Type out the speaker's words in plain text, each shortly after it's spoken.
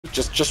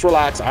Just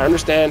relax. I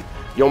understand.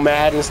 You're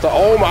mad and stuff.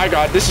 Oh my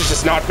god, this is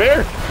just not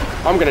fair.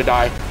 I'm gonna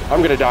die.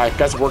 I'm gonna die.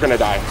 Guys, we're gonna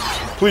die.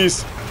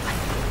 Please.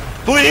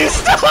 Please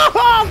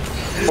stop!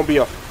 Gonna be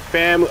a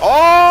family.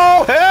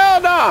 Oh,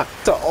 hell nah!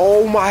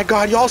 Oh my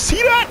god, y'all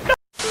see that?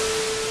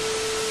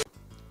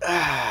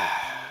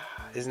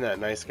 Isn't that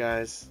nice,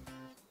 guys?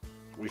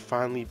 We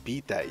finally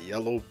beat that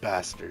yellow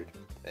bastard.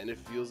 And it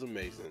feels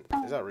amazing.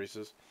 Is that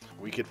racist?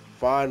 We could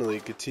finally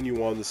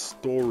continue on the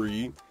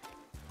story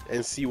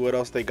and see what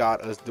else they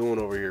got us doing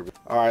over here.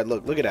 Alright,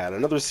 look at that.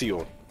 Another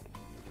seal.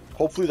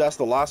 Hopefully that's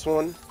the last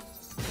one.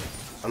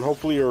 And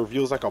hopefully it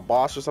reveals like a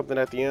boss or something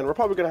at the end. We're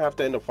probably gonna have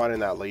to end up finding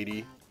that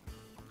lady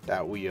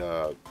that we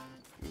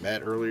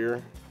met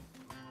earlier.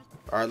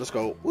 Alright, let's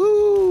go.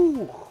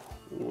 Woo!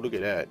 Ooh, look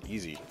at that.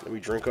 Easy. Let me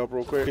drink up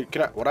real quick.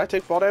 Would I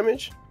take fall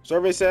damage?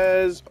 Survey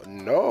says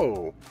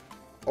no.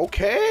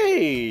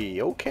 Okay,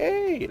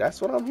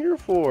 that's what I'm here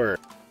for.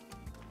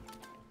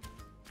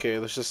 Okay,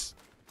 let's just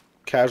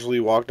casually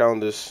walk down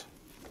this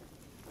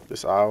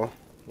aisle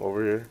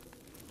over here.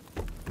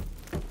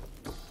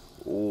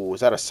 Oh, is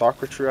that a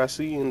soccer tree I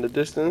see in the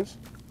distance?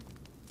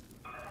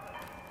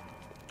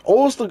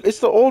 Oh, it's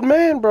the old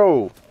man,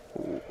 bro.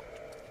 Ooh.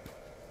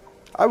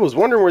 I was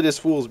wondering where this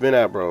fool's been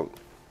at, bro.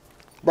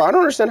 Bro, I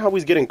don't understand how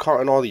he's getting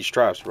caught in all these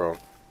traps, bro.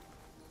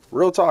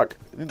 Real talk.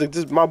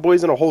 My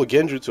boy's in a whole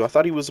genjutsu. I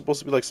thought he was supposed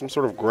to be like some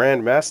sort of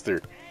grand master.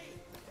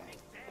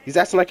 He's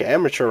acting like an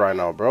amateur right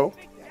now, bro.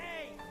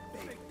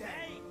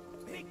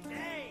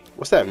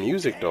 What's that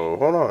music though?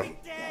 Hold on.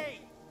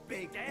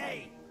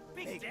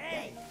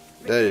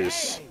 That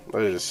is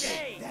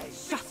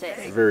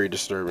very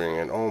disturbing.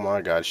 And oh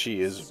my god,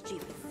 she is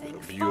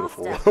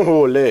beautiful.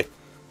 Holy.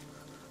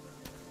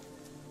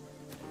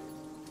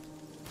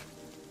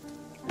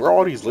 Where are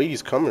all these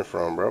ladies coming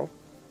from, bro?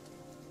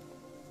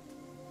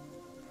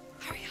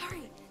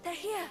 Hurry, they're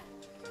here.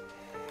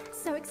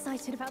 So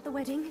excited about the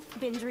wedding.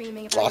 Been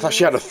dreaming about Oh, I thought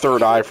she had a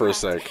third eye for a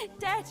sec.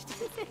 Dad,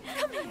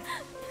 come here.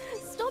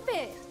 Stop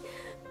it.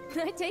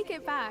 I take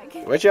it back.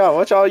 What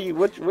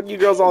you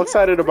girls all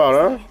excited about,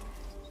 huh?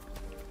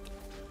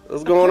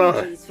 What's going on?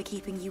 Apologies for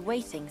keeping you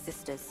waiting,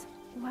 sisters.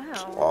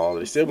 Wow. Oh,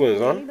 they're siblings,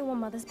 huh? Really the one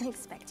Mother's been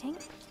expecting?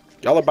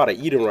 Y'all about to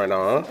eat him right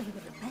now, huh?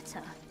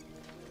 Better.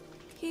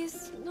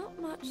 He's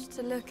not much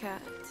to look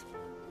at.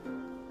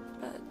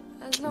 But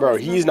as long Bro,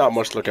 as he's not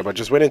much to look at, but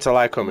just wait until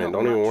I come in.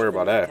 Don't even worry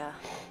about that.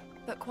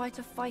 But quite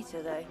a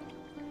fighter, though.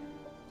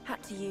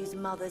 Had to use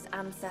Mother's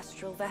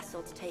ancestral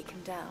vessel to take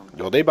him down.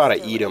 Yo, they about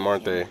to eat him,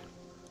 aren't they?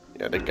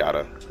 Yeah, they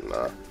gotta.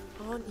 Nah.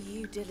 Aren't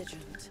you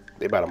diligent?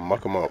 They about to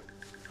muck him up.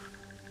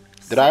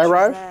 Did I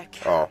arrive?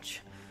 Oh.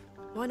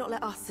 Why not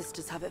let us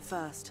sisters have it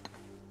first?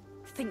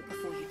 Think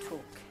before you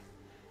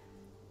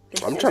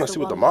talk. I'm trying to see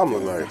what the mom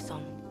looks like.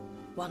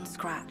 One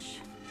scratch,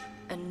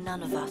 and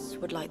none of us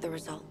would like the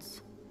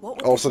results.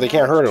 Oh, so they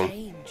can't hurt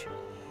him.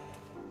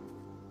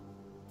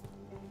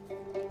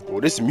 Oh,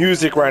 this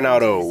music right now,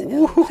 though.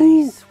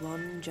 Woohoo!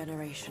 One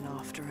generation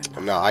after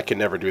another. No, I could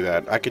never do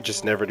that. I could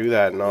just never do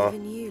that. No.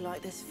 Even you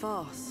like this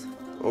farce.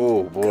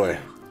 Oh boy.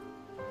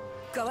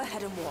 Go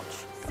ahead and watch.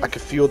 I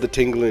could feel the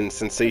tingling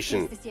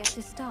sensation. Is yet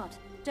to start.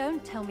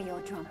 Don't tell me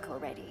you're drunk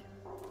already.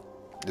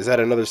 Is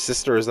that another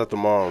sister or is that the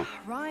mom?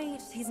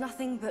 Right, he's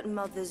nothing but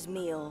Mother's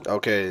meal.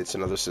 Okay, it's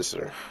another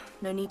sister.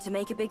 No need to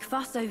make a big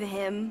fuss over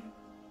him.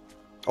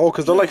 Oh,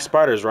 because they're like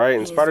spiders, right?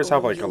 And spiders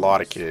have like a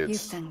lot of You've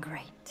kids. done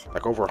great.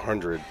 Like over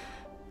 100.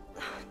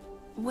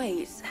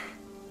 Wait.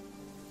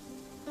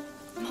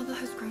 Mother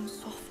has grown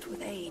soft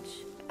with age,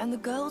 and the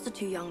girls are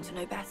too young to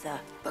know better.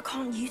 But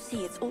can't you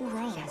see it's all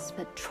wrong? Yes,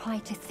 but try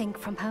to think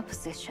from her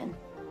position.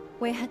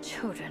 We're her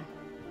children.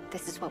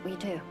 This is what we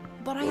do.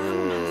 But I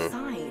am on her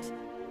side.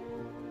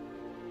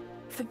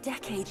 For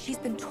decades, she's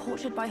been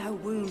tortured by her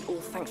wound, all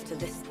thanks to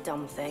this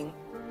dumb thing.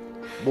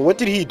 But what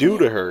did he do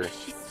to her?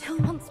 She still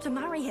wants to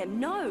marry him.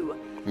 No!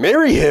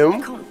 Marry I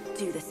him? can't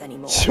do this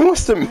anymore. She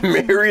wants to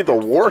marry the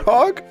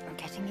warthog? We're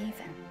getting even.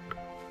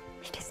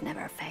 It is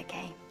never a fair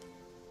game.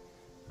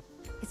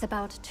 It's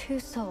about two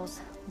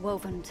souls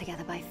woven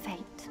together by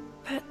fate.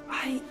 But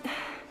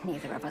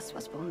Neither of us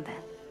was born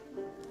then.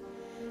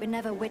 We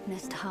never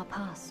witnessed her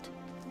past.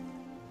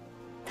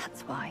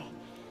 That's why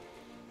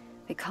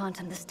we can't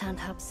understand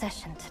her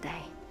obsession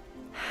today.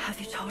 Have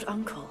you told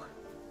Uncle?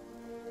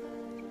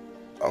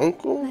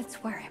 Uncle?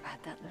 Let's worry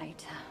about that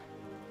later.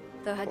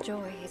 Though her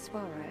joy is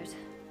borrowed,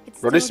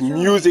 it's Bro, this still joy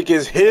music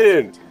is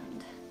hidden.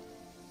 returned.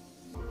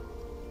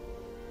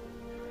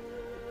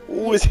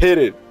 Who is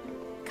hidden?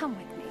 Come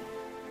with me.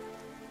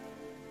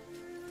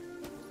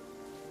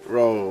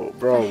 Bro,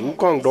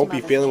 Wukong don't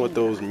be feeling with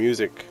those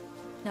music.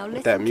 Now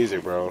With that listen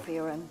music, bro. carefully for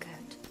your own good.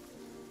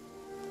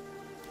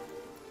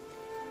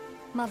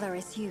 Mother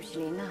is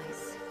usually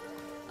nice.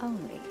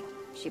 Only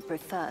she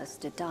prefers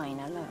to dine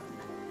alone.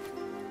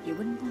 You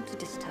wouldn't want to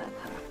disturb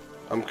her.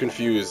 I'm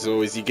confused.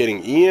 So is he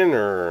getting Ian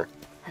or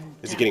And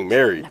is he don't getting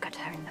married? Look at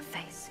her in the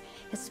face,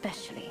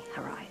 especially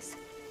her eyes.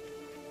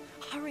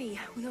 Hurry,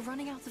 we are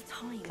running out of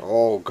time.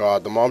 Oh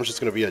god, the mom's just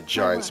gonna be a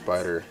giant words.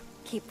 spider.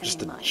 Keep them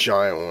Just in a mind.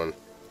 giant one.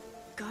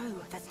 Go,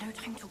 there's no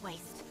time to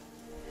waste.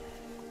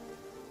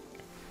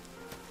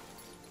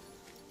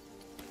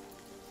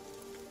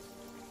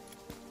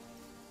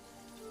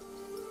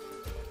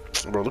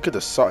 Bro, look at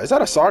the sock. Is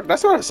that a sock?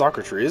 That's not a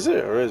soccer tree, is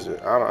it? Or is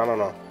it? I don't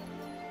know.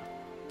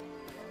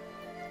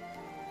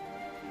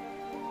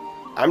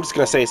 I'm just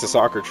gonna say it's a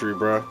soccer tree,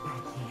 bro.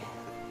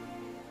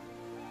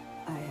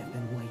 I have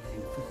been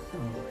waiting for so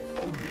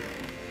long.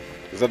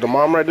 Is that the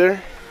mom right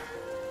there?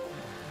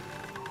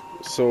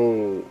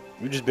 So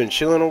you just been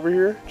chilling over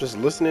here, just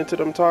listening to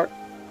them talk?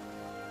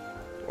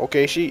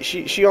 Okay,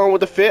 she on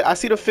with the fit. I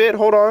see the fit.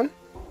 Hold on.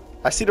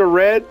 I see the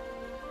red.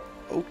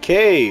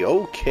 Okay,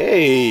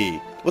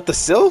 okay. With the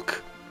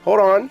silk? Hold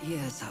on.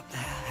 Years up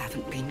there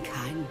haven't been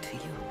kind to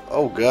you.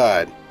 Oh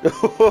God.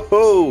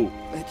 Whoa.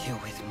 But you're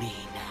with me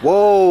now.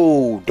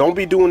 Whoa. Don't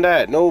be doing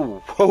that.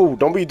 No. Whoa.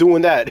 Don't be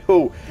doing that.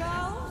 Whoa.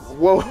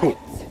 Whoa.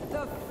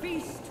 The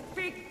feast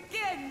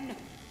begin.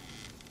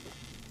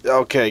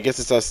 Okay, I guess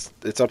it's us.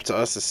 It's up to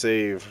us to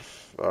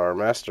save our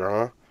master,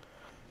 huh?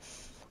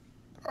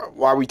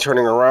 Why are we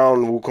turning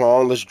around,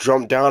 Wukong? Let's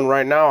jump down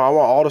right now. I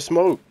want all the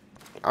smoke.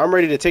 I'm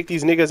ready to take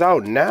these niggas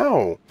out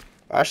now.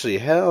 Actually,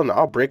 hell no.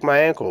 I'll break my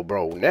ankle,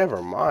 bro.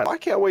 Never mind. I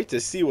can't wait to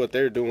see what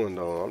they're doing,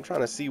 though. I'm trying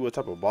to see what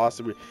type of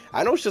boss.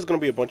 I know it's just going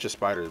to be a bunch of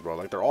spiders, bro.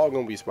 Like, they're all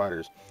going to be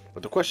spiders.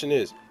 But the question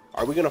is,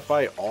 are we going to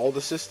fight all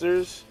the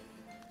sisters,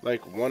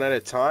 like, one at a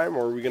time?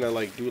 Or are we going to,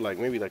 like, do, like,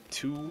 maybe, like,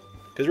 two?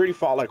 Because we already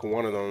fought, like,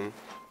 one of them.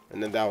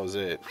 And then that was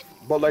it.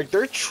 But, like,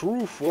 their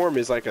true form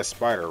is, like, a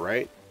spider,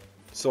 right?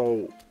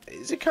 So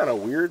is it kind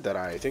of weird that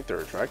I think they're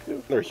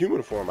attractive? Their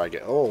human form, I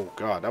get. Oh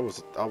God, that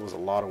was a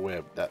lot of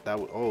web.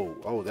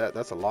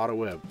 That's a lot of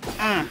web.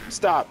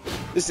 Stop!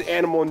 This is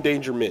animal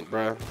endangerment,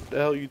 bruh. What the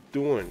hell are you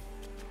doing?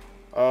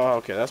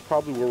 Okay, that's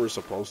probably where we're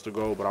supposed to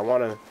go. But I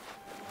wanna.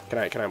 Can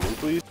I move,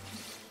 please?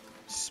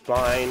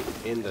 Spine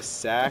in the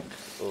sack.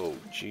 Oh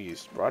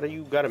jeez, brother,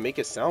 you gotta make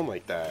it sound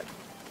like that.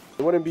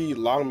 It wouldn't be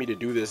allowing me to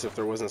do this if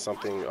there wasn't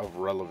something of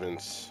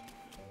relevance.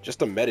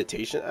 Just a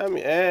meditation. I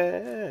mean,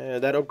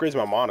 that upgrades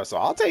my mana, so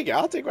I'll take it.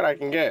 I'll take what I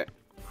can get.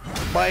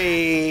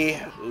 Bye.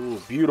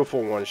 Ooh,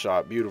 beautiful one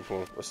shot.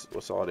 Beautiful.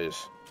 What's all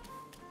this?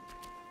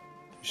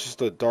 It's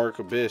just a dark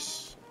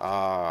abyss.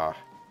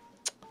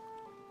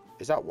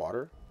 Is that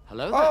water?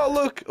 Hello there. Oh,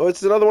 look. Oh,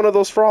 it's another one of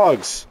those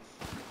frogs.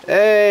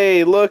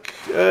 Hey, look.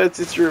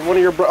 It's one of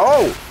your bro.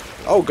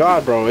 Oh,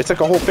 God, bro. It's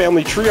like a whole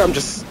family tree. I'm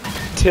just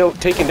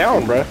taking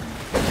down, bro.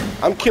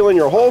 I'm killing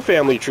your whole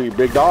family tree,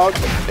 big dog.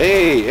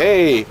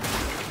 Hey.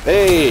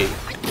 Hey,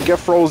 get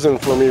frozen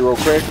for me real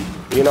quick.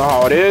 You know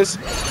how it is.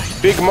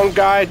 Big monk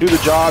guy, do the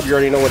job. You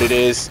already know what it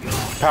is.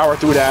 Power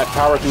through that.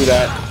 Power through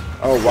that.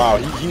 Oh wow,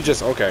 he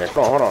just okay.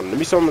 Hold on. Let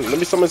me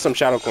summon some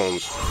shadow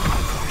clones.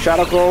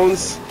 Shadow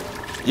clones.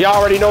 Y'all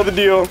already know the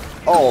deal.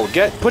 Oh,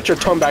 put your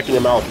tongue back in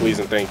your mouth, please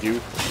and thank you.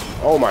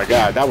 Oh my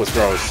God, that was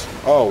gross.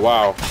 Oh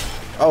wow.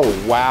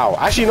 Oh wow.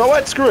 Actually, you know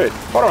what? Screw it.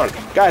 Hold on,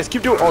 guys.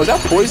 Keep doing. Oh, is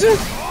that poison?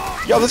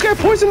 Yo, this guy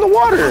poisoned the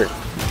water.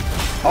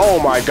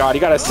 Oh my God,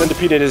 he got a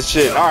centipede in his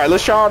shit. All right,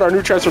 let's try out our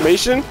new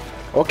transformation.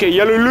 Okay,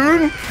 Yellow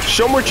Loon.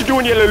 Show me what you're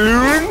doing, Yellow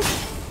Loon.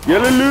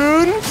 Yellow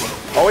Loon.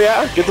 Oh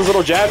yeah, get those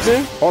little jabs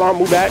in. Hold on,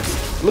 move back.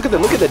 Look at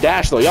the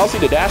dash though. Y'all see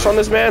the dash on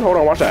this man? Hold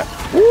on, watch that.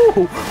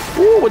 Woo,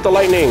 with the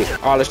lightning.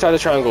 All right, let's try the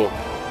triangle.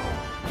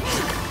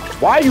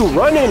 Why are you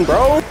running,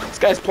 bro? This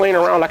guy's playing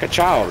around like a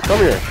child. Come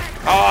here.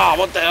 Ah,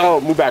 what the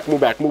hell? Move back.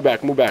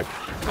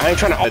 I ain't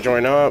trying to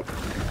join up.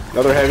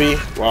 Another heavy.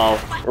 Wow.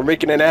 We're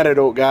making an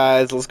antidote,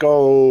 guys. Let's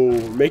go.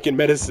 We're making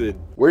medicine.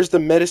 Where's the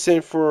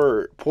medicine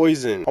for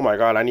poison? Oh my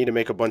God, I need to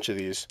make a bunch of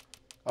these.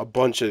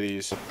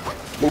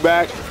 Move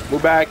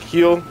back.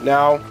 Heal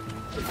now.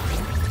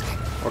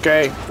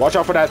 Okay, watch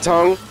out for that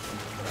tongue.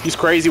 He's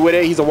crazy with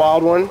it. He's a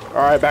wild one.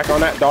 All right, back on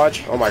that.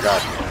 Dodge. Oh my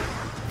God.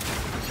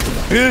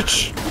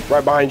 Bitch.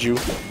 Right behind you.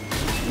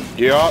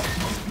 Yup.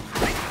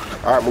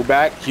 All right, move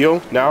back.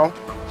 Heal now.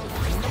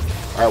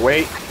 All right,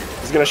 wait.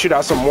 He's gonna shoot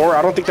out some more.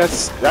 I don't think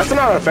that's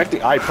not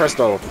affecting. I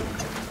presto.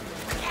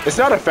 It's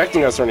not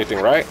affecting us or anything,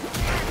 right?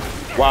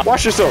 Wow.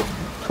 Watch yourself.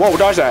 Whoa,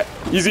 dodge that.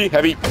 Easy,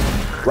 heavy.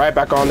 Right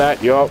back on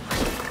that. Yup.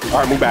 All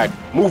right,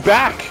 move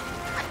back.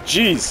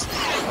 Jeez.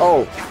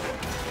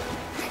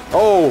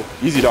 Oh,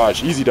 easy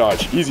dodge.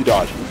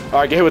 All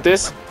right, get hit with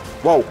this.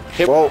 Whoa,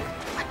 hit. Whoa.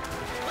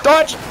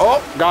 Dodge.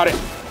 Oh, got it.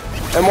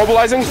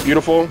 Immobilizing.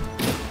 Beautiful.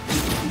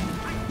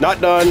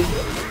 Not done.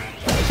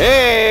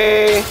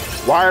 Hey.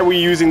 Why are we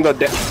using the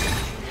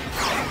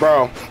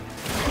bro?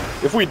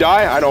 If we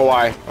die, I know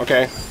why.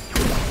 Okay.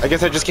 I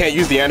guess I just can't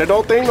use the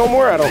antidote thing no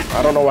more. I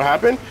don't know what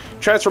happened.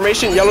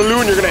 Transformation, Yellow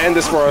Loon, you're gonna end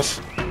this for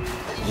us.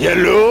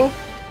 Yellow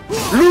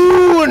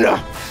Loon.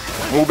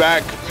 Move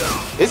back.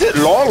 Is it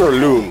long or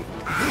loon?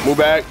 Move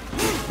back.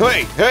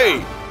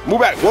 Hey. Move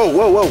back.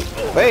 Whoa.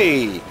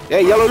 Hey,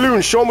 Yellow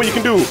Loon, show them what you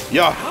can do.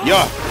 Yeah.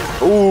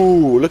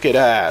 Ooh, look at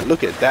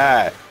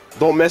that.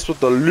 Don't mess with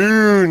the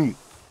loon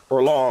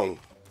for long.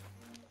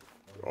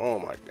 Oh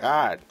my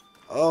God.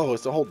 Oh,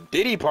 it's a whole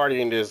Diddy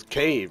party in this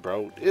cave,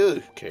 bro.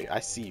 Ugh. Okay, I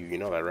see you. You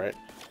know that, right?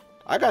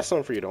 I got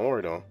something for you. Don't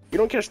worry, though. You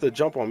don't catch the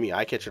jump on me.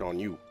 I catch it on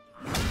you.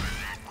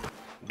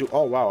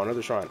 Oh, wow.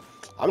 Another shrine.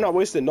 I'm not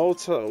wasting no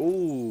time.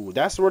 Ooh,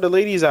 that's where the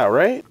lady's at,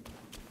 right?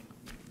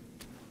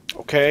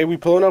 Okay, we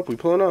pulling up.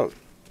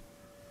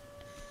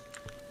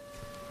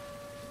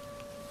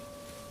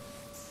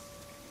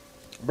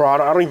 Bro, I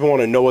don't even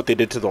want to know what they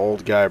did to the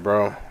old guy,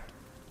 bro.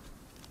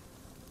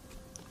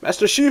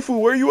 Master Shifu,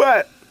 where you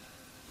at?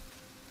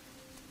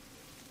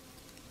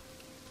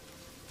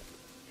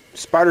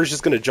 Spider's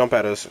just gonna jump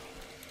at us.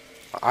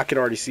 I can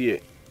already see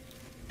it.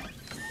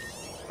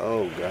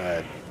 Oh,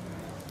 God.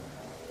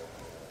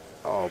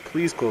 Oh,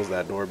 please close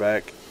that door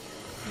back.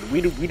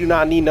 We do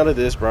not need none of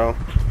this, bro.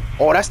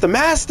 Oh, that's the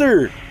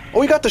master!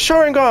 Oh, he got the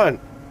Sharingan!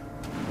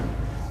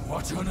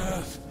 What on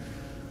earth?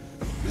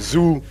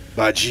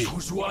 Zubaji. It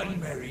was one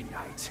merry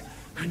night,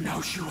 and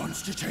now she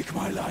wants to take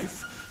my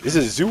life. This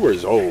is Zu or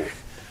Zo?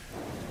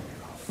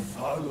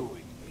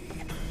 Following me.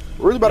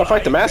 We're really about to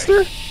fight the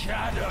master?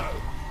 Shadow.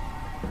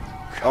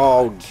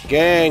 Oh,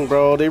 gang,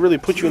 bro. They really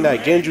put you in that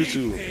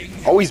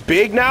genjutsu. Oh, he's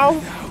big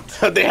now?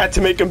 They had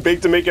to make him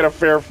big to make it a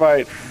fair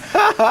fight.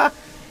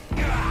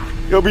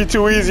 It'll be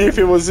too easy if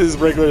it was his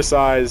regular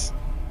size.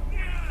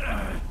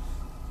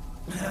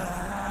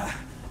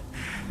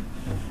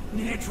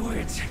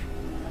 Nitwit.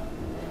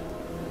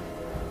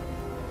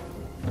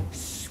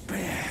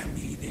 Spare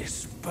me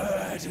this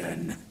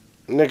burden.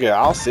 Nigga,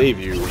 I'll save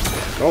you.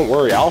 Don't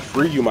worry, I'll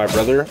free you, my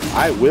brother.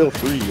 I will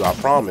free you, I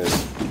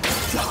promise.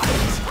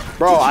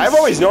 Bro, I've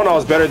always known I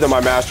was better than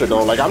my master,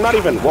 though. Like, I'm not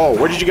even... Whoa,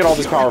 where did you get all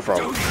this power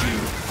from?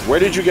 Where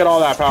did you get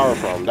all that power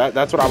from?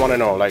 That's what I want to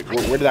know. Like,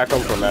 where did that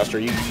come from, master?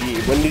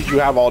 When did you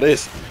have all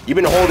this? You've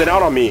been holding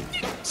out on me.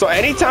 So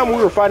anytime we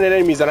were fighting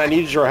enemies and I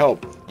needed your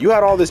help, you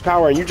had all this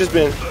power and you just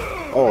been...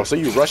 Oh, so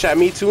you rush at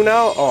me too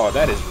now? Oh,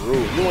 that is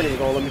rude. You weren't even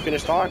going to let me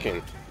finish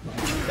talking.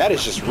 That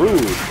is just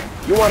rude.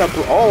 You want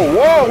to... Oh,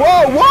 whoa,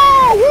 whoa,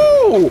 whoa,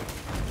 whoa!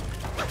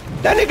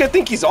 That nigga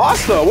think he's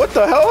awesome. What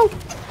the hell?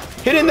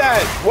 Hitting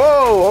that.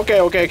 Whoa,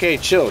 okay.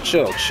 Chill.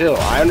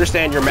 I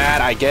understand you're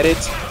mad. I get it.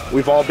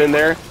 We've all been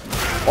there.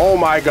 Oh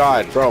my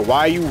god, bro.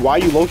 Why you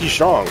low-key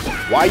strong?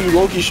 Why are you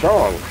low-key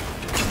strong?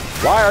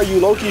 Why are you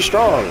low-key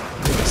strong?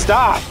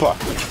 Stop.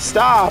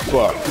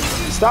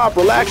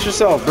 Relax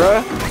yourself,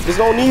 bruh. There's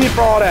no need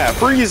for all that.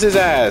 Freeze his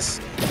ass.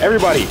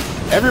 Everybody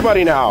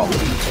now.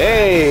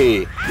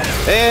 Hey,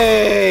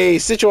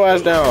 sit your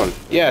ass down.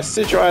 Yeah,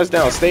 sit your ass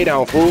down. Stay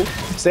down, fool.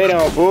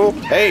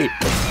 Hey,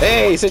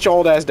 sit your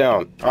old ass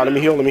down. All right, let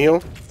me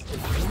heal.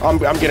 I'm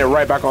getting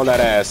right back on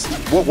that ass.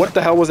 What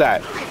the hell was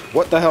that?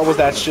 What the hell was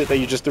that shit that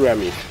you just threw at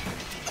me?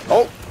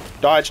 Oh,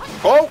 dodge.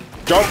 Oh,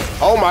 jump.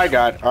 Oh my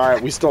god. All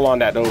right, we still on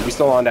that though.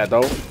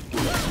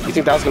 You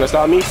think that's gonna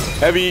stop me?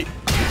 Heavy.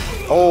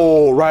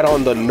 Oh, right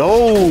on the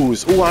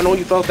nose. Ooh, I know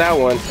you felt that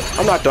one.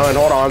 I'm not done.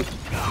 Hold on.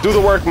 Do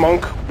the work,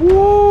 monk.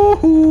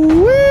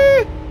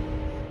 Woo-hoo-wee.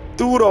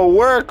 Do the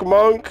work,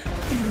 monk.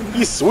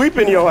 He's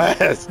sweeping your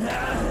ass.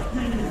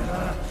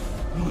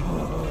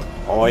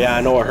 Oh yeah,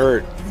 I know it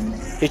hurt.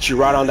 Hit you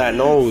right on that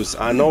nose.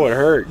 I know it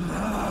hurt.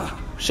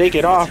 Shake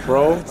it off,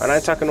 bro. And I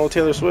ain't talking no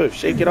Taylor Swift.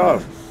 Shake it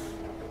off.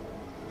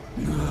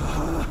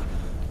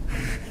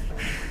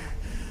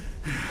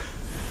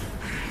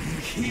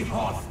 Keep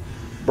off.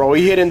 Bro,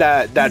 he hitting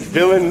that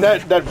villain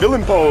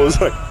pose.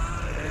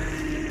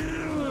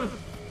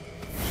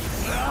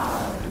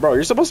 Bro,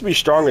 you're supposed to be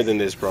stronger than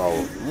this, bro.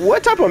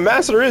 What type of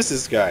master is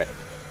this guy?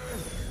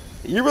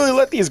 You really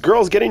let these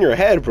girls get in your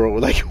head, bro.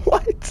 Like,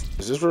 what?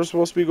 Is this where we're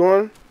supposed to be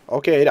going?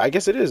 Okay, I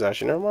guess it is,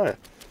 actually. Never mind.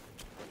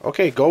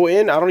 Okay, go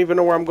in. I don't even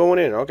know where I'm going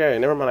in. Okay,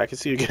 never mind. I can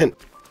see you again.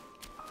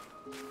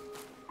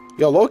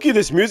 Yo, Loki,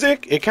 this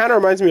music, it kind of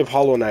reminds me of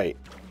Hollow Knight.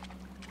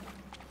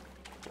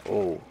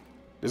 Oh,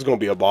 this is going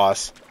to be a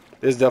boss.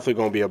 This is definitely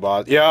going to be a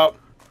boss. Yup.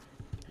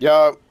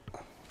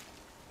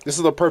 This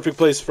is the perfect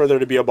place for there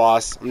to be a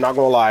boss. I'm not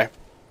going to lie.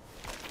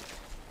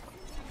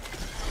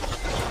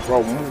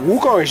 Bro,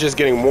 Wukong is just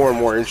getting more and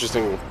more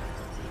interesting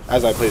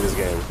as I play this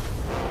game.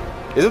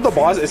 Is it the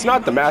boss? It's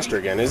not the master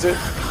again, is it?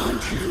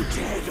 Aren't you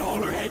dead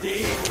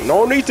already?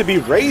 No need to be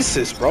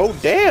racist, bro.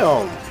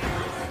 Damn.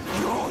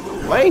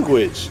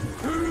 Language.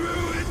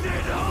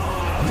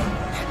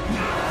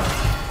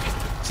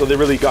 So they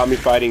really got me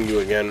fighting you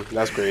again.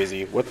 That's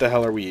crazy. What the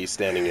hell are we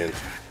standing in?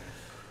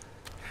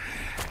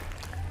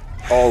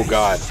 Oh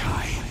god.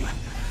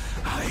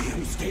 I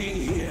am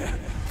staying here.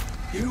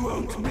 You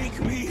won't make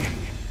me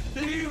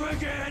leave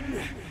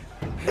again.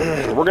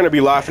 We're gonna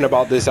be laughing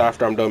about this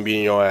after I'm done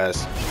beating your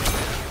ass.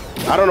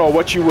 I don't know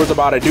what you was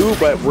about to do,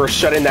 but we're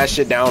shutting that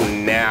shit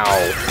down now.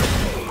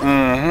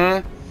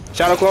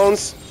 Shadow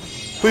clones,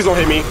 please don't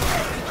hit me.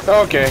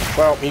 Okay,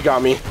 well, he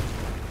got me.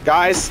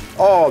 Guys,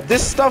 oh,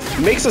 this stuff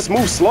makes us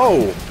move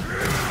slow.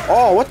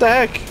 Oh, what the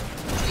heck?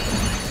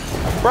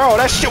 Bro,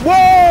 that shit,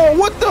 whoa,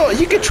 what the?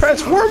 You can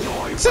transform?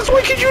 Since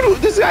when could you do?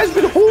 This guy's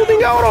been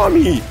holding out on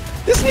me.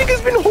 This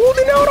nigga's been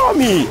holding out on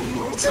me.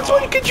 Since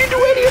when could you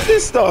do any of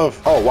this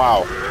stuff? Oh,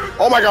 wow.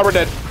 Oh my god, we're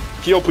dead.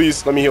 Heal,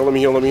 please. Let me heal.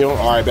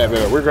 Alright, bet.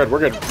 We're good.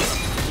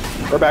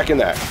 We're back in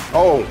that.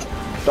 Oh,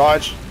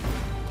 dodge.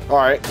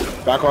 Alright,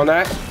 back on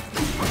that.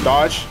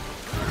 Dodge.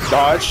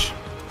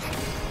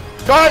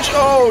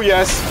 Oh,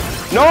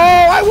 yes. No,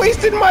 I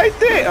wasted my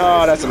thing.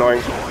 Oh, that's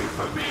annoying.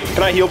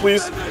 Can I heal,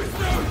 please?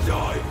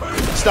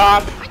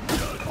 Stop.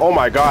 Oh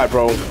my god,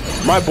 bro.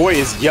 My boy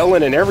is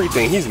yelling and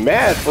everything. He's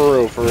mad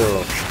for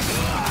real.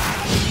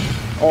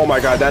 Oh my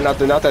god, not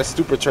that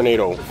stupid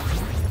tornado.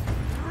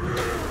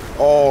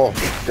 Oh,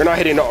 you're not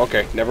hitting. No,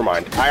 okay, never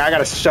mind. I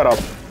gotta shut up.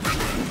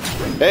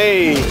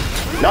 Hey,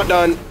 not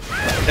done.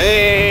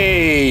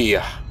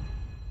 Hey.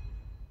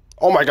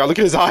 Oh my god, look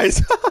at his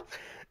eyes.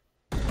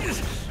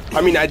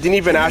 I mean, I didn't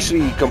even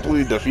actually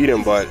completely defeat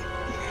him, but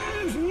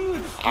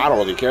I don't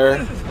really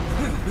care.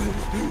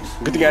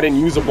 Good thing I didn't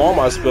use up all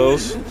my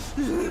spells,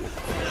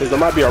 because there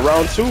might be a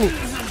round 2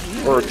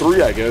 or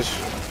 3, I guess.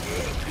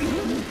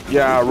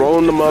 Yeah,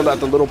 rolling them up at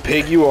the little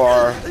pig you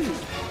are.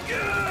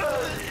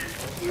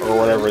 Or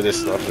whatever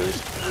this stuff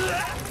is.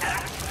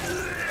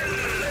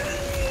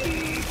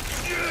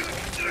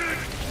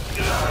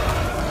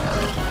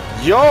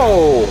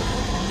 Yo!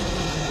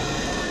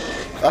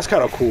 That's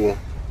kind of cool.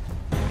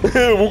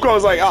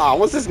 Wukong's like, ah,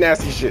 what's this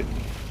nasty shit?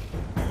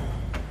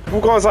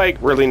 Wukong's like,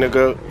 really,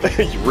 nigga?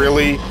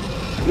 Really?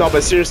 No,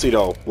 but seriously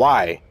though,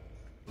 why?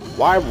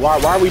 Why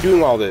are we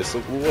doing all this?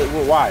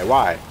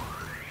 Why?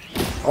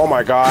 Oh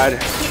my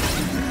god.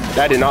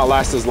 That did not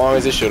last as long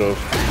as it should have.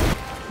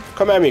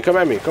 Come at me, come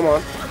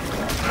on.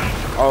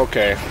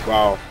 Okay,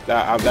 wow,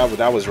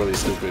 that was really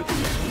stupid.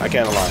 I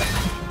can't lie.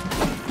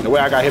 The way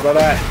I got hit by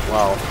that,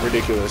 wow,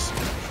 ridiculous.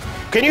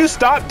 Can you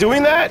stop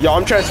doing that? Yo,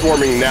 I'm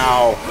transforming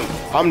now.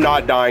 I'm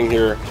not dying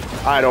here.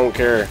 I don't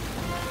care.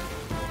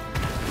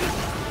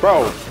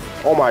 Bro,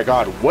 oh my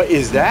god, what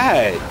is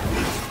that?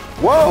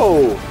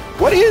 Whoa,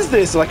 what is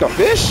this, like a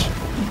fish?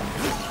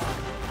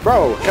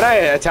 Bro, can I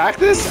attack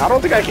this? I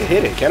don't think I can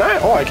hit it, can I?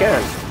 Oh, I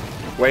can.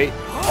 Wait,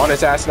 on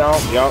its ass now,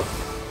 yup.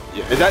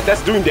 Yeah,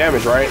 that's doing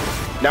damage, right?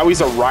 Now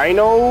he's a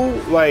rhino?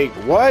 Like,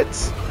 what?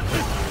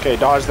 Okay,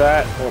 dodge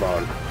that. Hold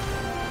on.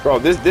 Bro,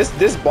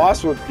 this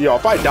boss would, yo,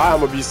 if I die, I'm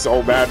gonna be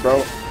so mad,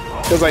 bro.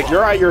 Cause like,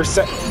 you're at your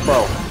set,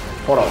 bro.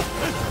 Hold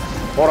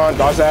on,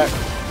 dodge that.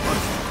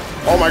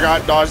 Oh my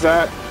god, dodge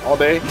that. All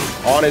day.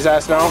 On his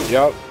ass now.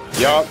 Yup.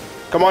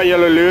 Come on,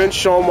 yellow loon.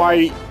 Show him why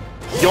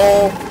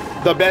you're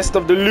the best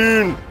of the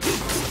loon.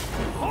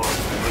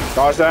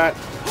 Dodge that.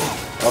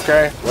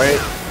 Okay, wait.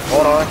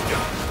 Hold on.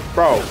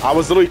 Bro, I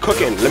was literally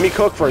cooking. Let me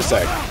cook for a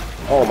sec.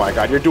 Oh my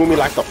god, you're doing me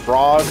like the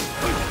frog.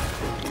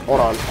 Hold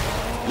on.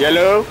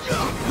 Yellow.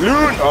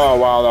 Loon. Oh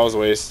wow, that was a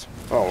waste.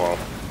 Oh well.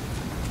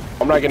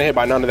 I'm not getting hit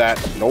by none of that.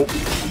 Nope.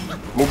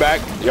 Move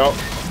back. Yup.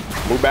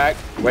 Move back.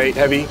 Wait,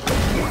 heavy.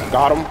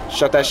 Got him.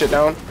 Shut that shit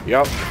down.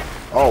 Yup.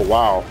 Oh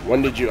wow.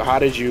 When did you, how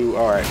did you,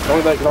 alright.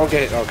 Don't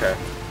get hit. Okay.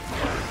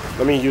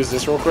 Let me use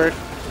this real quick.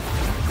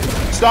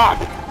 Stop!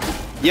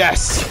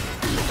 Yes!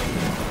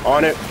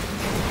 On it.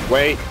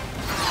 Wait.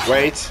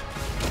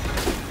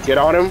 Get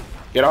on him.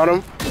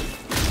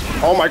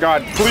 Oh my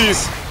god,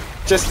 please.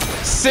 Just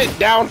sit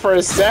down for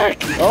a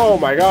sec. Oh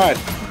my god.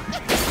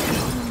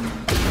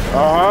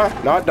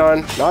 Not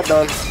done.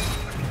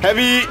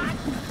 Heavy.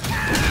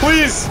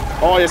 Please.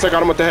 Oh yes, I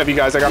got him with the heavy,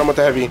 guys.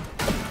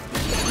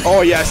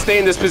 Oh yeah, stay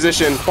in this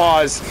position.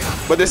 Pause.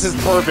 But this is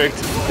perfect.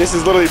 This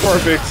is literally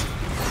perfect.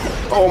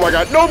 Oh my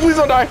god. No, please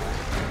don't die.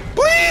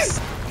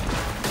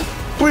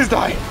 Please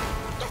die.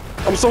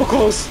 I'm so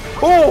close.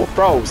 Oh,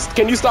 bro,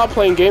 can you stop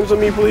playing games with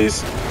me,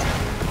 please?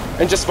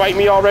 And just fight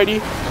me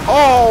already?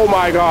 Oh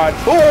my god.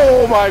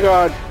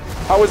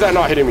 How is that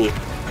not hitting me?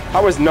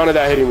 How is none of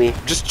that hitting me?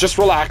 Just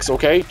relax,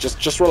 okay?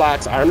 Just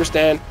relax. I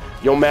understand.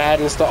 You're mad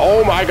and stuff.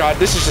 Oh my god,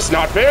 this is just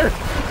not fair.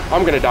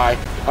 I'm gonna die.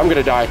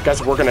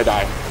 Guys, we're gonna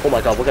die. Oh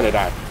my god, we're gonna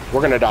die. Oh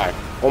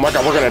my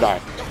god, we're gonna die.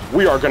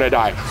 We are gonna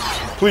die.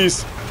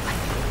 Please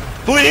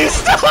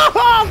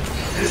stop!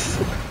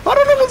 I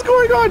don't know what's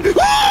going on.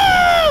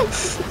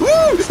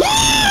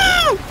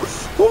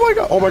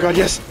 Oh my god,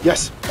 yes.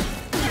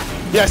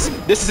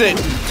 This is it.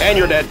 And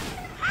you're dead.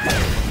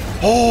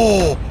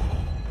 Oh,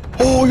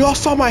 y'all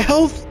saw my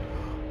health?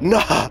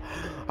 Nah,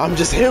 I'm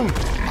just him.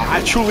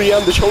 I truly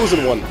am the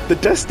chosen one, the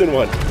destined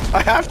one.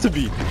 I have to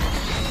be.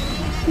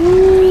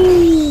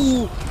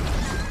 Ooh,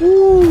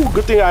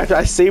 good thing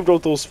I saved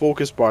out those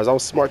focus bars. I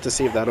was smart to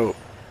save that up.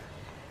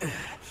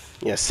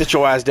 Yeah, sit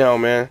your ass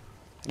down, man.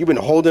 You've been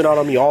holding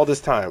on me all this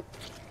time.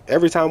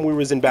 Every time we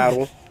was in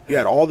battle, you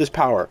had all this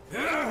power.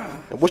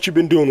 And what you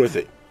been doing with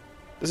it?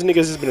 This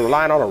nigga's just been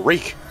relying on a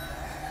rake.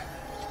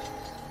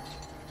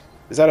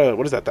 Is that a,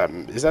 what is that?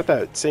 Is that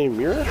that same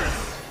mirror?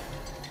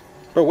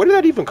 Bro, where did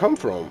that even come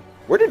from?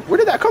 Where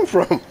did that come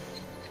from?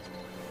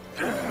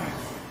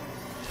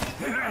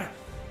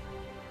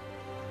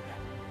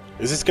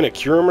 Is this gonna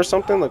cure him or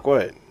something? Like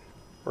what?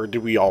 Or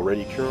did we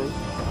already cure him?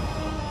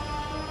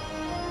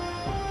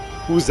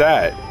 Who's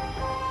that?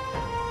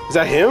 Is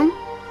that him?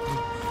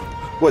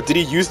 What, did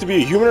he used to be a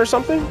human or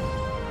something?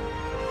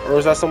 Or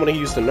is that someone he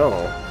used to know?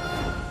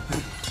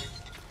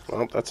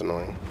 Well, that's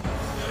annoying.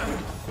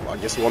 Well, I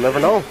guess we'll never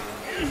know.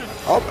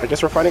 Oh, I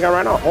guess we're finding out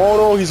right now. Oh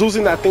no, he's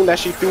losing that thing that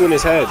she threw in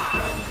his head.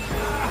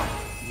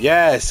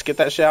 Yes, get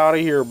that shit out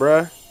of here,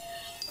 bruh.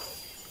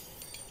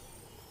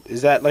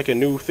 Is that like a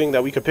new thing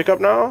that we could pick up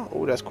now?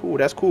 Oh, that's cool,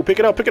 Pick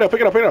it up.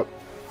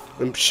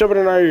 And shove it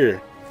in our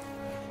ear.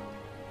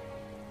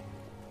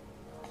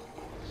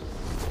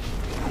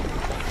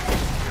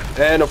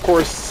 And of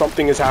course,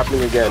 something is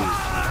happening again.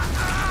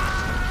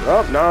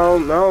 Oh,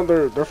 now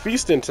they're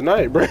feasting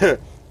tonight, bro.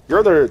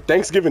 You're their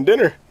Thanksgiving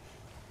dinner.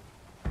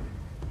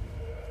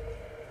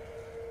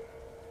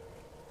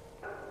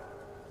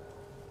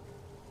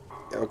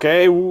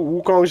 Okay,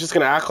 Wukong's just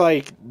gonna act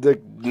like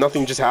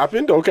nothing just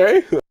happened.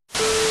 Okay.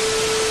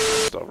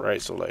 Stuff,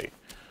 right? So like,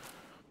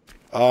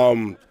 I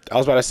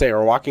was about to say,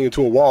 or walking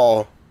into a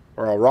wall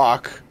or a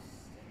rock.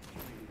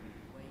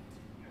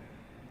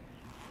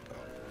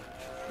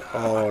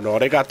 Oh no,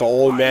 they got the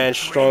old man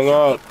strung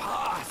up.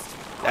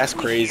 That's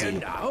crazy.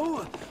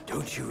 Now,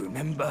 don't you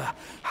remember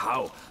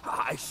how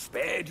I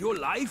spared your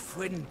life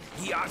when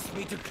he asked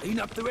me to clean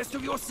up the rest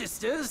of your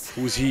sisters?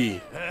 Who's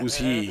he? Who's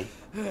he?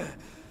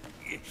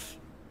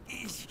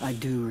 I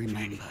do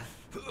remember.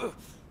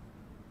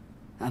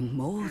 And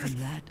more than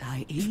that,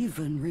 I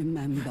even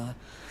remember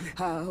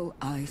how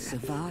I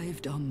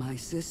survived on my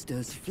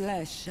sister's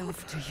flesh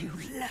after you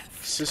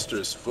left.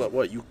 Sister's flesh?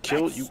 What? You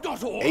killed? You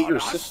That's not all ate your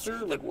on us. sister?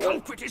 Like The what?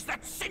 culprit is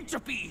that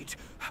centipede.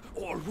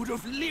 All would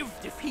have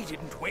lived if he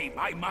didn't weigh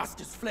my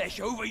master's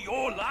flesh over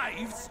your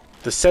lives.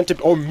 The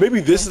centipede. Oh, maybe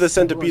this is the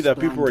centipede that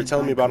people were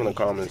telling me about in the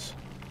comments.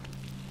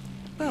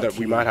 That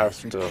we might have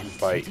to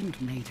fight.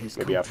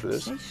 Maybe after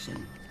this.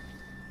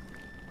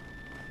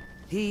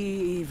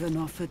 He even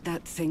offered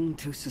that thing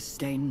to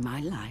sustain my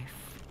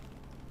life.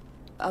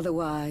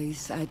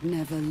 Otherwise, I'd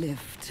never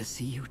live to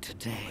see you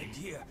today.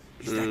 Dear,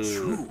 is that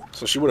true?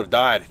 So she would have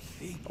died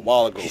a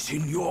while ago. It's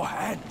in your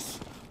hands.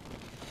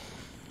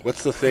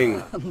 What's the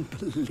thing?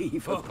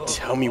 Unbelievable.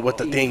 Tell me what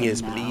the thing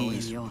is, Even now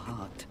please. in your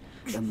heart,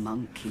 the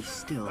monkey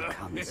still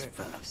comes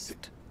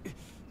first.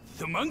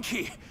 The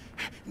monkey?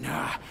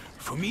 Nah,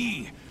 for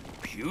me,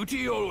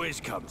 beauty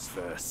always comes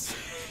first.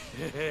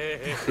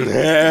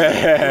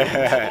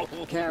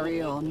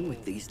 Carry on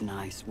with these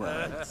nice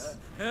words.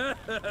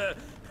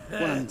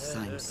 Once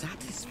I'm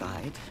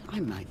satisfied, I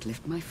might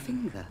lift my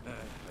finger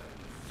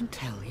and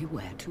tell you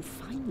where to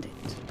find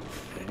it.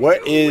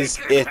 What is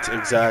it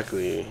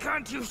exactly?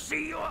 Can't you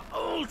see your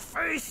old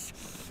face?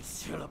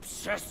 Still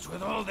obsessed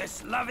with all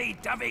this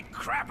lovey-dovey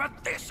crap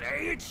at this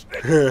age?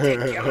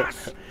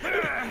 Ridiculous!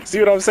 See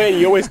what I'm saying?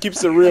 He always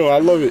keeps it real. I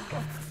love it.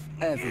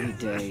 Every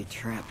day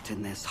trapped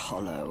in this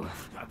hollow,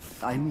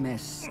 I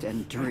missed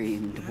and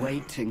dreamed,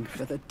 waiting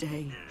for the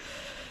day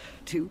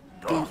to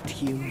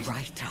eat you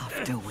right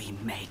after we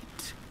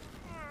mate,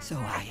 so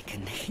I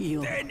can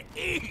heal. Then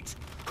eat!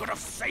 Could have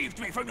saved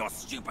me from your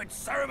stupid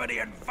ceremony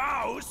and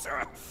vows!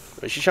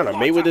 Is she trying to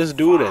mate with this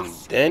dude and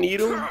then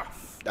eat him?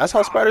 That's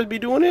how spiders be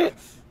doing it?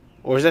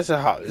 Or is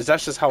that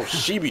just how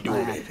she be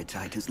doing My it?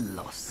 appetite is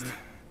lost,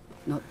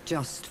 not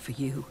just for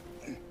you,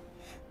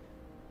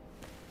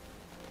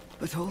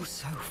 but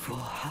also for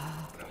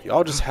her.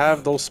 Y'all just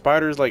have those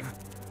spiders like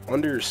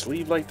under your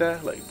sleeve like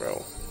that? Like,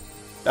 bro.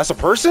 That's a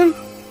person?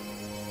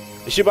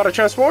 Is she about to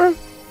transform?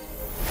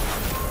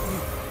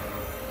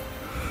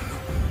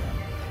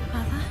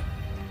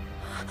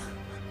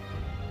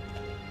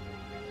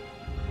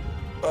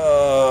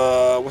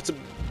 What's a...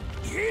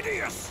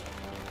 Hideous!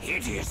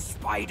 Hideous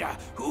spider!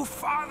 Who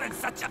fathered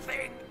such a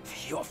thing?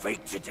 Your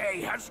fate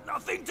today has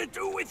nothing to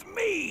do with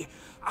me!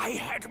 I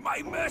had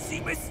my mercy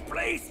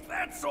misplaced,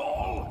 that's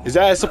all! Is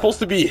that supposed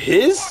to be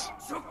his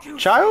Took you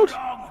child? so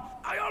long,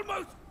 I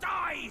almost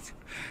died!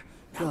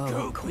 Go, Now go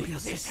call quick your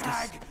this sisters.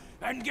 hag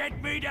and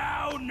get me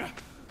down!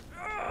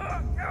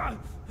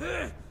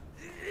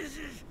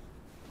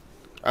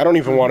 I don't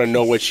even want to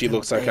know what she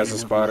looks like as a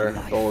spider,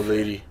 the old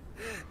lady.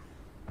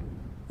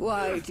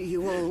 Why do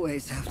you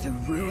always have to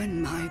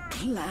ruin my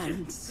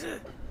plans?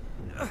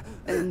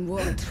 In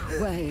what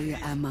way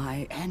am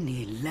I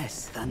any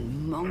less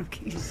than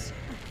monkeys?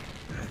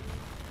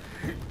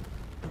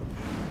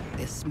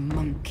 This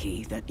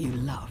monkey that you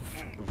love,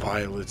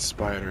 Violet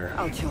spider.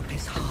 I'll chop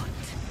his heart,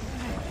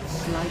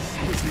 slice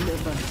his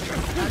liver,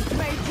 and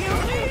make you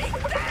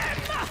eat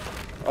them!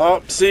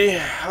 Oh, see?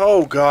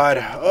 Oh god.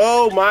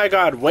 Oh my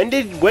god. When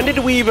did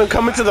we even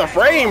come into the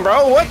frame,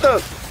 bro? What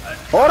the?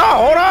 Hold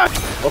on.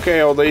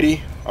 Okay, old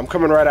lady. I'm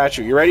coming right at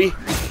you. You ready?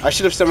 I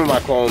should have summoned my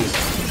clones.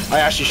 I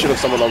actually should have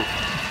summoned them.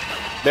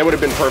 They would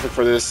have been perfect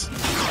for this.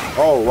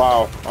 Oh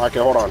wow. Okay,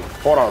 hold on.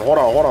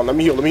 Let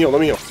me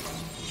heal.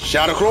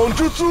 Shadow clone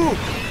jutsu.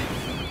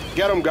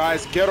 Get him,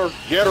 guys. Get her.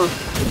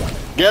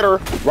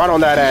 Right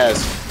on that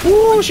ass.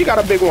 Woo, she got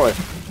a big one.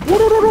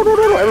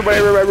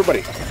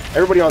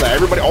 Everybody on that.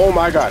 Everybody. Oh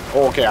my god.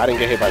 Oh, okay, I didn't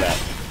get hit by that.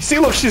 See,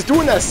 look, she's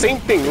doing that same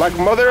thing, like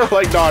mother,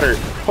 like daughter.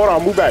 Hold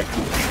on, move back.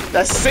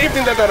 That same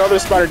thing that other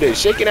spider did,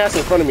 shaking ass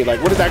in front of me.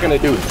 Like, what is that gonna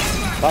do?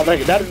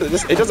 Like that,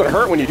 it doesn't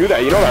hurt when you do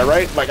that. You know that,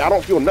 right? Like, I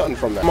don't feel nothing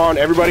from that. Come on,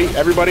 everybody,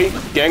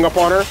 gang up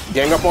on her.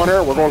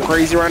 We're going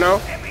crazy right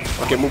now.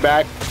 Okay, move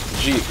back.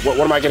 Gee, what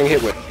am I getting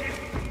hit with?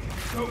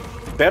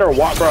 Better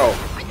what, bro?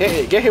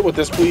 Get hit with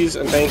this, please,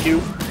 and thank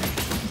you.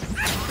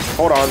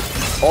 Hold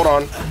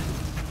on.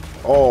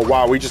 Oh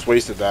wow, we just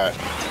wasted that.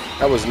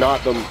 That was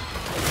not the...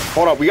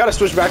 Hold up, we gotta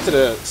switch back to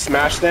the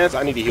smash stance.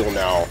 I need to heal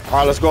now.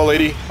 Alright, let's go,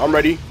 lady. I'm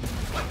ready.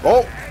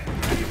 Oh!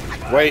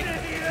 Wait.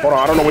 Hold on,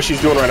 I don't know what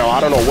she's doing right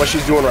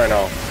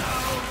now.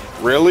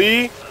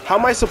 Really? How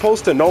am I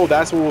supposed to know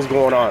that's what was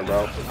going on,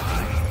 bro?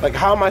 Like,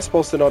 how am I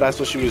supposed to know that's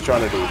what she was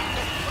trying to do?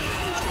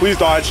 Please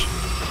dodge.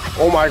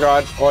 Oh my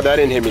god. Oh, that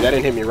didn't hit me. That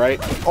didn't hit me, right?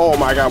 Oh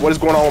my god. What is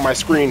going on with my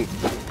screen?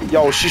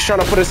 Yo, she's trying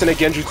to put us in a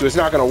genjutsu. It's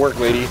not gonna work,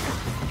 lady.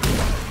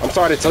 I'm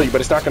sorry to tell you,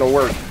 but it's not gonna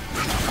work.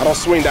 I don't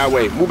swing that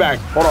way. Move back.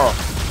 Hold on.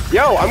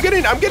 Yo, I'm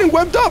getting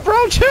webbed up,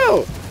 bro.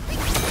 Chill.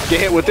 Get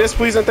hit with this,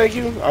 please, and thank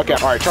you. Okay.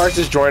 All right. Charge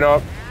this joint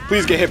up.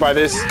 Please get hit by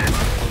this.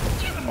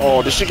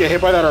 Oh, did she get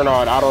hit by that or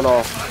not? I don't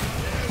know.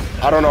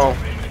 I don't know.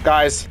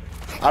 Guys,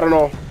 I don't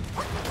know.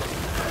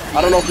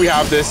 I don't know if we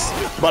have this,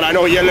 but I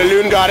know Yellow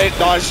Loon got it.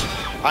 Dodge.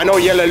 I know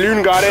Yellow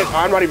Loon got it.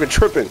 I'm not even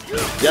tripping.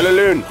 Yellow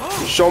Loon,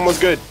 show them what's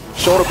good.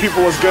 Show the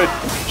people what's good.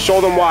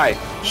 Show them why.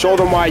 Show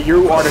them why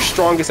you are the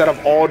strongest out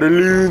of all the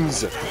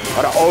loons.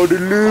 Out of all the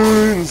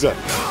loons.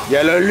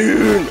 Yellow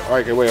Loon. All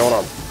right, okay, wait, hold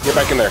on. Get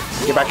back in there.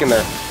 Get back in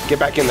there. Get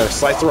back in there.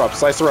 Slice her up.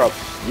 Slice her up.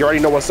 You already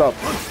know what's up.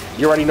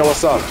 You already know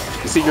what's up.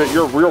 You see,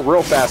 you're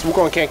real fast.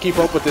 Wukong can't keep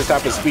up with this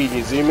type of speed.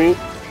 You see me?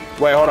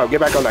 Wait, hold on.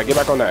 Get back on that. Get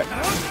back on that.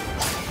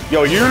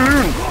 Yo, you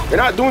Loon. You're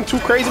not doing too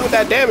crazy with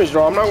that damage,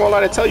 though. I'm not gonna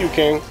lie to tell you,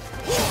 King.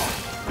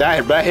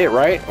 That hit,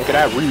 right? Okay,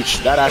 that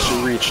reached. That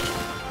actually reached.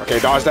 Okay,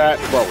 dodge that.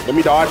 Bro, let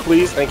me dodge,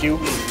 please. Thank you.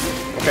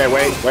 Okay,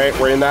 wait.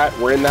 We're in that.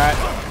 We're in that.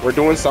 We're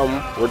doing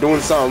something. We're doing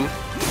something.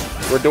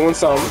 We're doing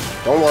something.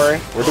 Don't worry.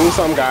 We're doing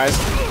something, guys.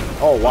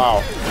 Oh,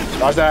 wow.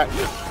 Dodge that.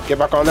 Get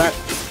back on that.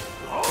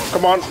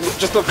 Come on.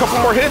 Just a couple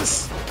more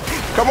hits.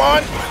 Come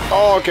on.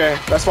 Oh, okay.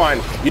 That's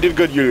fine. You did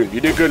good, Loon. You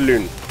did good,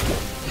 Loon.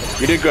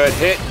 You did good.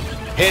 Hit.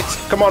 Hit.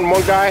 Come on,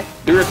 one guy.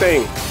 Do your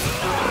thing.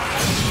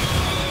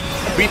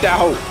 Beat that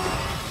hoe.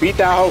 Beat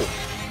that hoe.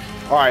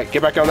 All right,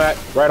 get back on that.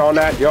 Right on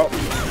that. Yup.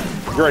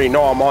 You already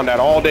know I'm on that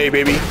all day,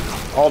 baby.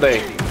 All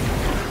day.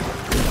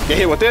 Get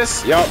hit with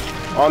this. Yup.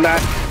 On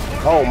that.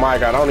 Oh my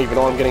god, I don't even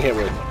know what I'm getting hit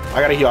with. I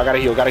gotta heal. I gotta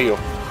heal. Gotta heal.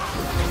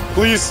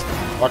 Please.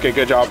 Okay,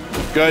 good job.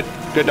 Good.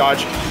 Good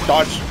dodge.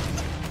 Dodge.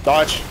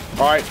 Dodge.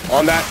 All right,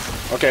 on that.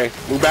 Okay,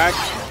 move back.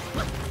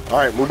 All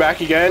right, move back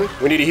again.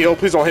 We need to heal.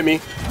 Please don't hit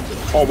me.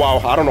 Oh wow,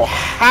 I don't know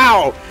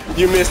how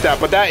you missed that,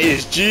 but that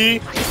is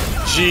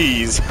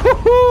GG's.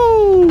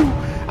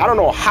 I don't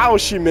know how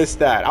she missed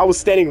that. I was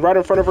standing right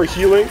in front of her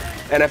healing,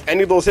 and if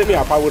any of those hit me,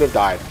 I probably would have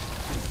died.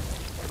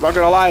 I'm not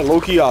gonna lie,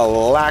 low-key a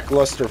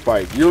lackluster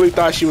fight. You really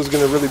thought she was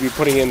gonna really be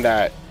putting in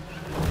that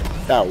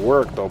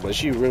work though, but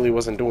she really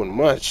wasn't doing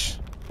much.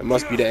 It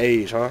must be the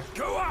age, huh?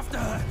 Go after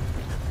her.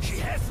 She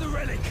has the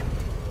relic.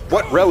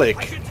 What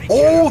relic?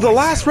 Oh, the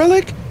last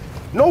relic?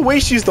 No way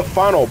she's the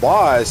final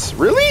boss.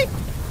 Really?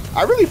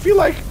 I really feel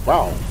like,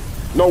 wow.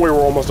 No way we're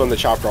almost done the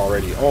chapter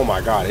already. Oh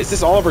my god. Is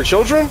this all of her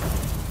children?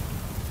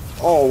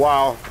 Oh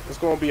wow. It's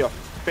gonna be a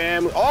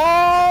family.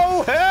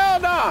 Oh, hell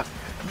nah.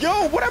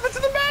 Yo, what happened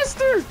to the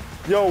master?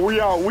 Yo, we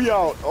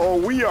out. Oh,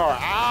 we are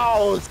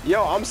out.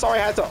 Yo, I'm sorry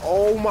I had to.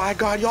 Oh my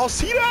god. Y'all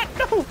see that?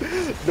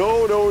 No.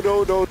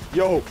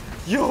 No.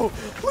 Yo,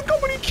 look how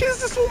many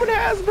kids this woman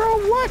has, bro.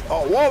 What?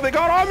 Oh, whoa, they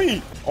got on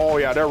me. Oh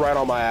yeah, they're right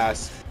on my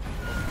ass.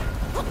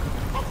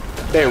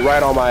 They're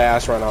right on my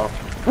ass right now.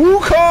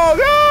 Wukong!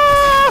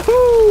 Ah!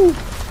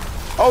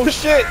 Oh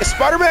shit!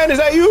 Spider-Man, is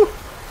that you?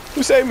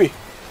 Who saved me?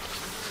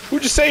 Who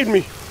just saved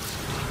me?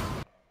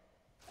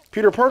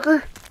 Peter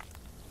Parker?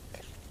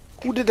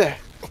 Who did that?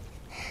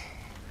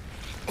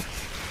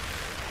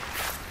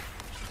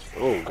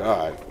 Oh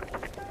god.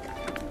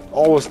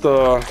 Oh, it's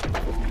the...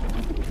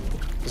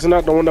 Isn't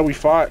that the one that we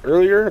fought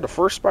earlier? The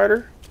first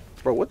spider?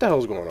 Bro, what the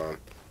hell's going on?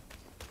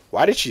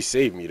 Why did she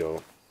save me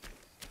though?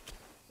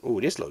 Oh,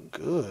 this look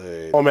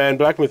good. Oh man,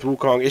 Black Myth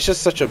Wukong. It's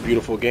just such a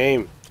beautiful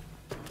game.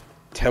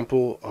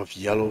 Temple of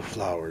Yellow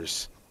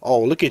Flowers.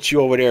 Oh, look at you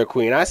over there,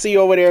 Queen. I see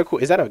you over there,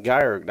 Queen. Is that a guy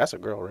or that's a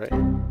girl, right?